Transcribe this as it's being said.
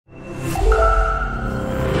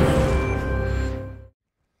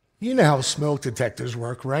You know how smoke detectors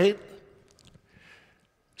work, right?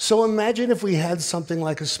 So imagine if we had something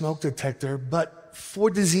like a smoke detector, but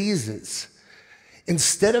for diseases.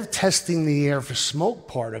 Instead of testing the air for smoke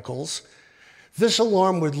particles, this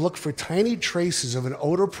alarm would look for tiny traces of an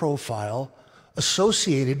odor profile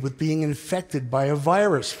associated with being infected by a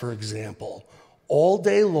virus, for example, all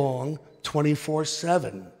day long,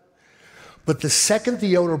 24/7. But the second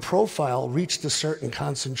the odor profile reached a certain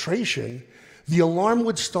concentration, the alarm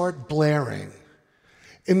would start blaring.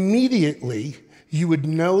 Immediately, you would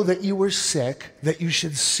know that you were sick, that you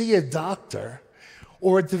should see a doctor,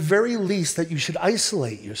 or at the very least, that you should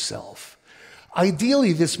isolate yourself.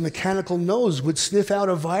 Ideally, this mechanical nose would sniff out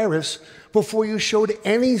a virus before you showed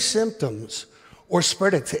any symptoms or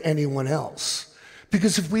spread it to anyone else.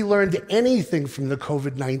 Because if we learned anything from the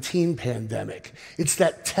COVID-19 pandemic, it's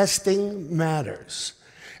that testing matters.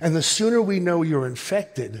 And the sooner we know you're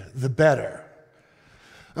infected, the better.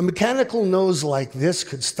 A mechanical nose like this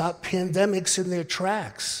could stop pandemics in their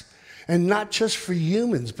tracks, and not just for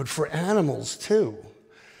humans, but for animals too.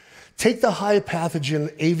 Take the high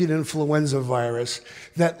pathogen avian influenza virus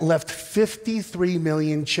that left 53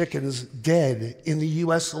 million chickens dead in the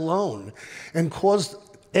US alone and caused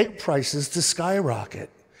egg prices to skyrocket.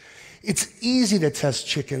 It's easy to test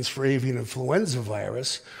chickens for avian influenza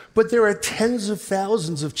virus, but there are tens of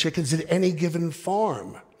thousands of chickens at any given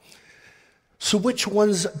farm. So which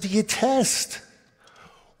ones do you test?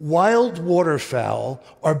 Wild waterfowl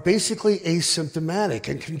are basically asymptomatic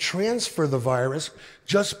and can transfer the virus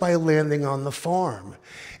just by landing on the farm.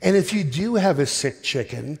 And if you do have a sick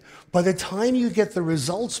chicken, by the time you get the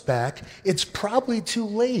results back, it's probably too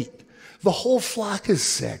late. The whole flock is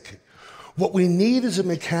sick. What we need is a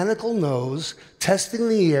mechanical nose testing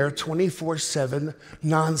the air 24/7,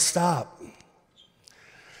 nonstop.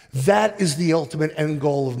 That is the ultimate end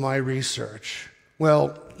goal of my research.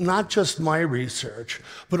 Well, not just my research,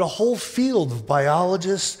 but a whole field of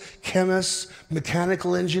biologists, chemists,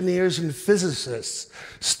 mechanical engineers, and physicists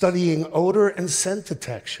studying odor and scent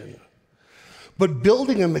detection. But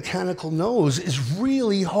building a mechanical nose is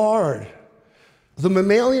really hard. The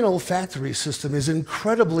mammalian olfactory system is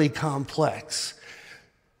incredibly complex,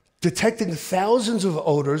 detecting thousands of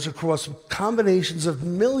odors across combinations of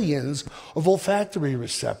millions of olfactory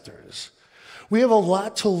receptors. We have a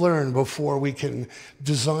lot to learn before we can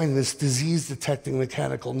design this disease-detecting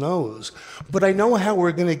mechanical nose, but I know how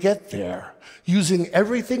we're going to get there, using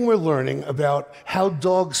everything we're learning about how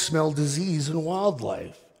dogs smell disease in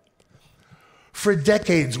wildlife. For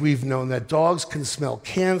decades, we've known that dogs can smell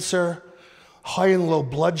cancer, high and low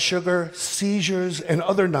blood sugar, seizures, and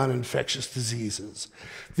other non-infectious diseases.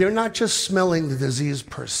 They're not just smelling the disease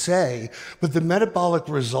per se, but the metabolic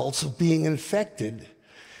results of being infected.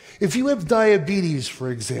 If you have diabetes,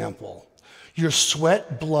 for example, your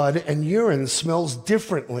sweat, blood, and urine smells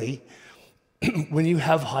differently when you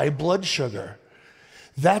have high blood sugar.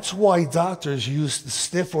 That's why doctors use to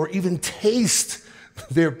sniff or even taste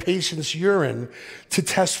their patient's urine to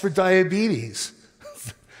test for diabetes.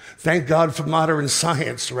 Thank God for modern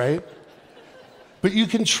science, right? But you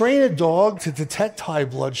can train a dog to detect high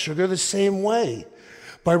blood sugar the same way,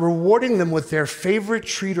 by rewarding them with their favorite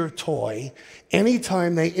treat or toy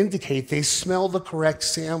anytime they indicate they smell the correct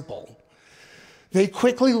sample. They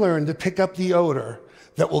quickly learn to pick up the odor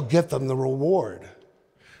that will get them the reward.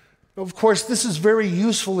 Of course, this is very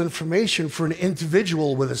useful information for an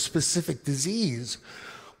individual with a specific disease,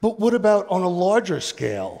 but what about on a larger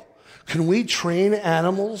scale? Can we train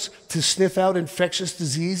animals to sniff out infectious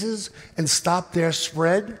diseases and stop their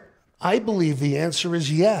spread? I believe the answer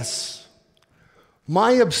is yes.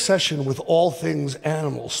 My obsession with all things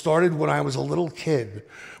animal started when I was a little kid,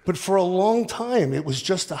 but for a long time it was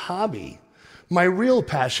just a hobby. My real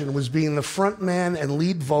passion was being the front man and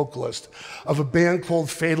lead vocalist of a band called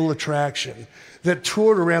Fatal Attraction that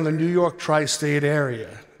toured around the New York tri-state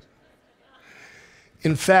area.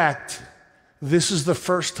 In fact, this is the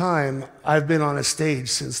first time I've been on a stage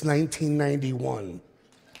since 1991.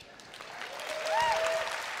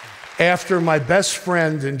 After my best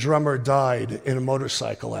friend and drummer died in a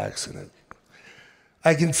motorcycle accident.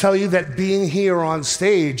 I can tell you that being here on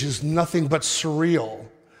stage is nothing but surreal.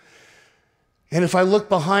 And if I look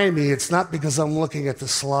behind me, it's not because I'm looking at the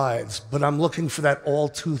slides, but I'm looking for that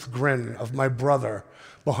all-tooth grin of my brother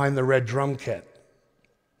behind the red drum kit.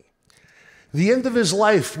 The end of his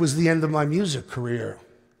life was the end of my music career.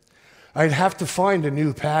 I'd have to find a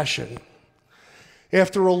new passion.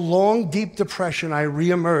 After a long, deep depression, I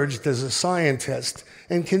reemerged as a scientist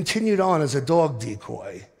and continued on as a dog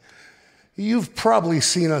decoy. You've probably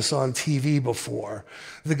seen us on TV before.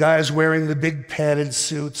 The guys wearing the big padded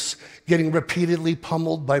suits, getting repeatedly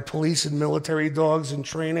pummeled by police and military dogs in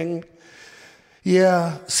training.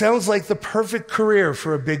 Yeah, sounds like the perfect career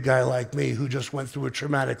for a big guy like me who just went through a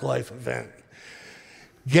traumatic life event.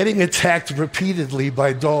 Getting attacked repeatedly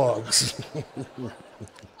by dogs.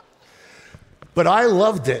 But I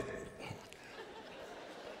loved it.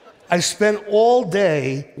 I spent all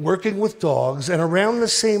day working with dogs, and around the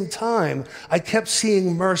same time, I kept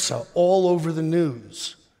seeing MRSA all over the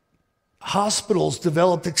news. Hospitals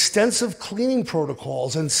developed extensive cleaning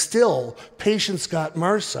protocols, and still, patients got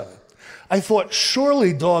MRSA. I thought,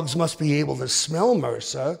 surely dogs must be able to smell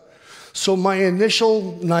MRSA. So my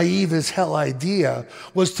initial naive as hell idea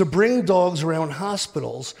was to bring dogs around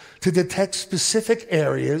hospitals to detect specific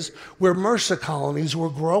areas where MRSA colonies were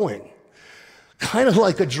growing. Kind of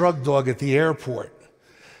like a drug dog at the airport.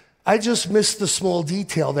 I just missed the small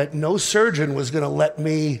detail that no surgeon was going to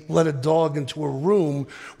let a dog into a room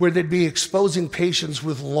where they'd be exposing patients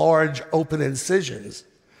with large open incisions.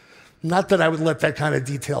 Not that I would let that kind of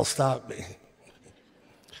detail stop me.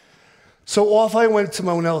 So off I went to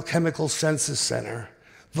Monell Chemical Senses Center,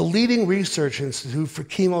 the leading research institute for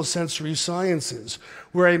chemosensory sciences,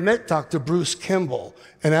 where I met Dr. Bruce Kimball,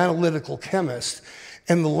 an analytical chemist,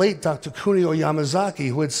 and the late Dr. Kunio Yamazaki,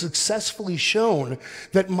 who had successfully shown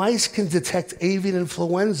that mice can detect avian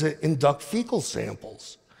influenza in duck fecal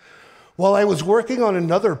samples. While I was working on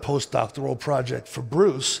another postdoctoral project for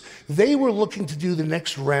Bruce, they were looking to do the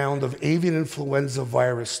next round of avian influenza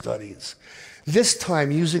virus studies, this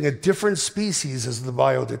time using a different species as the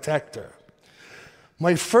biodetector.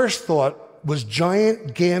 My first thought was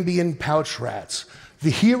giant Gambian pouch rats, the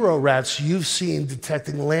hero rats you've seen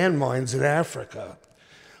detecting landmines in Africa.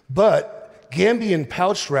 But Gambian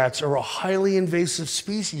pouch rats are a highly invasive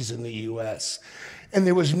species in the US, and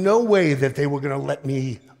there was no way that they were going to let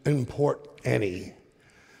me import any.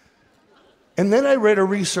 And then I read a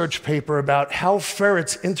research paper about how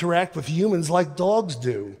ferrets interact with humans like dogs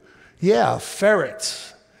do. Yeah,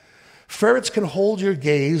 ferrets. Ferrets can hold your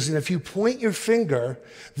gaze, and if you point your finger,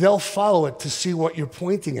 they'll follow it to see what you're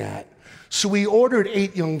pointing at. So we ordered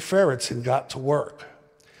 8 young ferrets and got to work.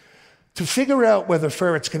 To figure out whether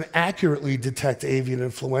ferrets can accurately detect avian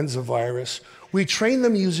influenza virus, we trained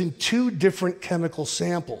them using 2 different chemical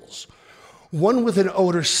samples, one with an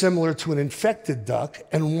odor similar to an infected duck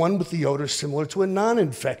and one with the odor similar to a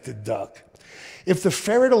non-infected duck. If the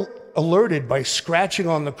ferret alerted by scratching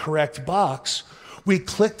on the correct box, we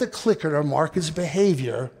clicked the clicker to mark his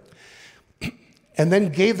behavior and then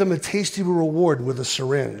gave them a tasty reward with a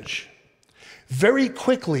syringe. Very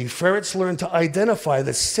quickly, ferrets learned to identify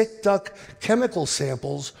the sick duck chemical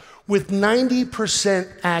samples with 90%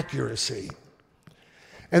 accuracy.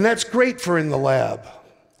 And that's great for in the lab.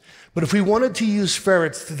 But if we wanted to use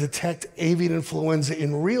ferrets to detect avian influenza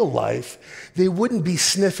in real life, they wouldn't be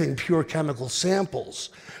sniffing pure chemical samples,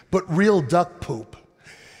 but real duck poop.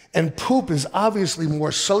 And poop is obviously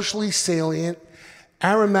more socially salient,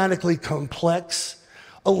 aromatically complex,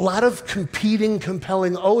 a lot of competing,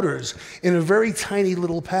 compelling odors in a very tiny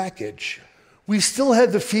little package. We still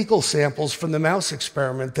had the fecal samples from the mouse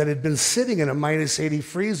experiment that had been sitting in a -80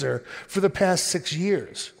 freezer for the past 6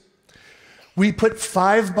 years. We put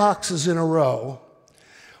 5 boxes in a row,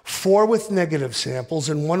 4 with negative samples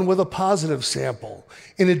and 1 with a positive sample,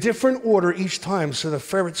 in a different order each time so the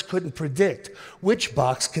ferrets couldn't predict which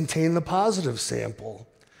box contained the positive sample.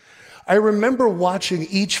 I remember watching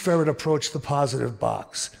each ferret approach the positive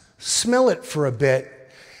box, smell it for a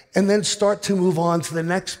bit, and then start to move on to the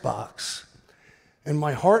next box. And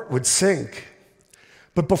my heart would sink.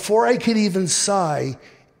 But before I could even sigh,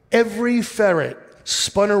 every ferret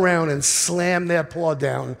spun around and slammed their paw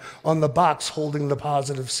down on the box holding the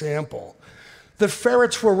positive sample. The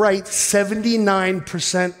ferrets were right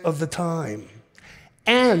 79% of the time.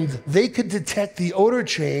 And they could detect the odor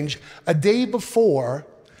change a day before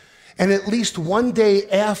and at least 1 day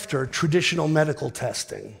after traditional medical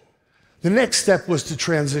testing. The next step was to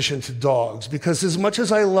transition to dogs, because as much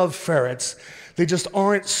as I love ferrets, they just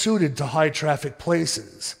aren't suited to high-traffic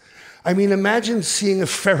places. I mean, imagine seeing a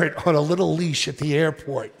ferret on a little leash at the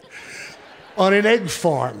airport, on an egg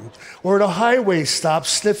farm, or at a highway stop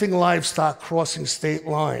sniffing livestock crossing state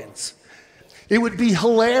lines. It would be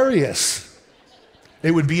hilarious.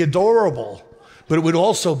 It would be adorable, but it would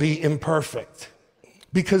also be imperfect.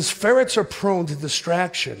 Because ferrets are prone to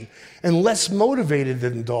distraction and less motivated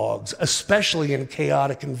than dogs, especially in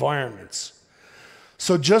chaotic environments.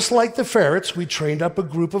 So just like the ferrets, we trained up a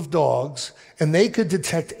group of dogs, and they could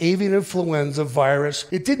detect avian influenza virus.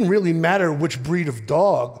 It didn't really matter which breed of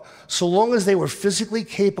dog, so long as they were physically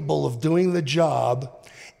capable of doing the job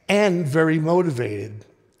and very motivated.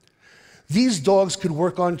 These dogs could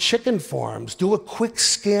work on chicken farms, do a quick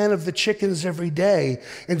scan of the chickens every day,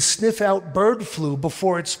 and sniff out bird flu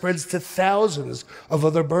before it spreads to thousands of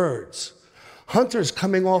other birds. Hunters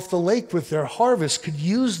coming off the lake with their harvest could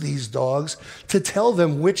use these dogs to tell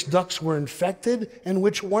them which ducks were infected and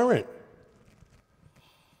which weren't.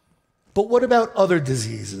 But what about other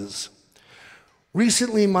diseases?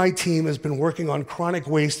 Recently, my team has been working on chronic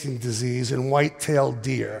wasting disease in white-tailed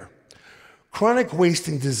deer. Chronic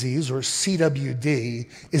wasting disease, or CWD,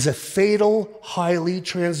 is a fatal, highly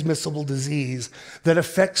transmissible disease that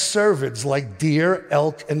affects cervids like deer,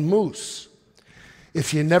 elk, and moose.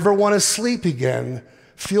 If you never want to sleep again,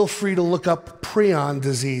 feel free to look up prion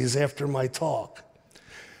disease after my talk.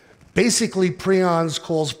 Basically, prions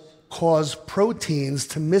cause proteins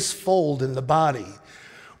to misfold in the body,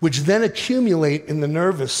 which then accumulate in the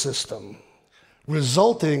nervous system,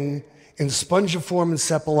 resulting in spongiform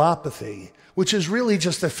encephalopathy, which is really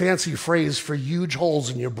just a fancy phrase for huge holes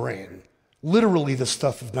in your brain. Literally the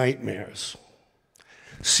stuff of nightmares.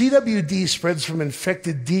 CWD spreads from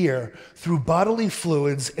infected deer through bodily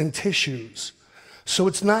fluids and tissues. So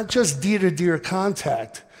it's not just deer-to-deer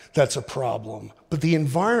contact that's a problem, but the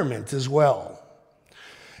environment as well.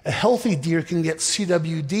 A healthy deer can get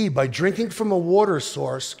CWD by drinking from a water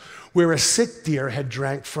source where a sick deer had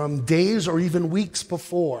drank from days or even weeks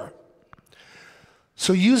before.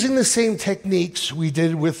 So using the same techniques we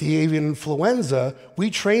did with the avian influenza, we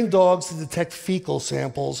trained dogs to detect fecal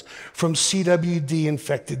samples from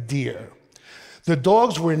CWD-infected deer. The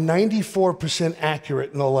dogs were 94%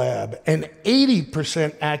 accurate in the lab and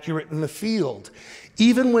 80% accurate in the field,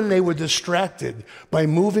 even when they were distracted by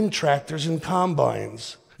moving tractors and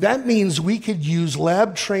combines. That means we could use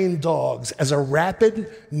lab-trained dogs as a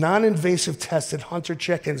rapid, non-invasive test at hunter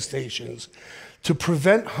check-in stations to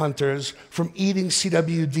prevent hunters from eating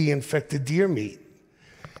CWD-infected deer meat.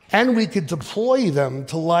 And we could deploy them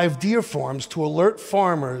to live deer farms to alert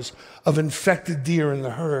farmers of infected deer in the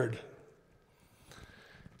herd.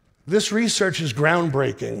 This research is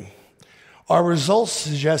groundbreaking. Our results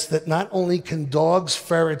suggest that not only can dogs,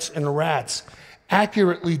 ferrets, and rats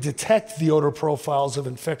accurately detect the odor profiles of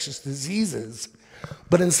infectious diseases,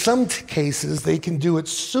 but in some cases, they can do it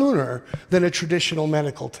sooner than a traditional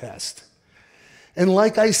medical test. And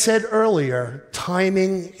like I said earlier,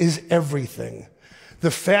 timing is everything.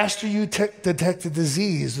 The faster you detect a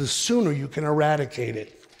disease, the sooner you can eradicate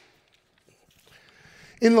it.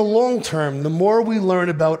 In the long term, the more we learn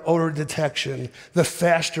about odor detection, the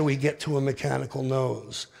faster we get to a mechanical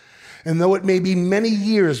nose. And though it may be many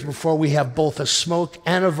years before we have both a smoke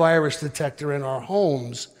and a virus detector in our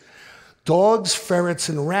homes, dogs, ferrets,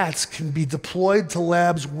 and rats can be deployed to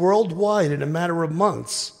labs worldwide in a matter of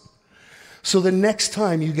months. So the next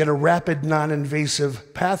time you get a rapid,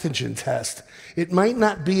 non-invasive pathogen test, it might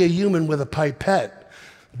not be a human with a pipette,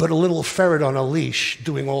 but a little ferret on a leash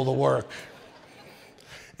doing all the work.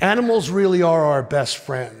 Animals really are our best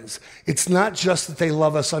friends. It's not just that they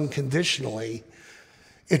love us unconditionally,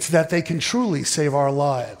 it's that they can truly save our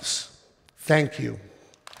lives. Thank you.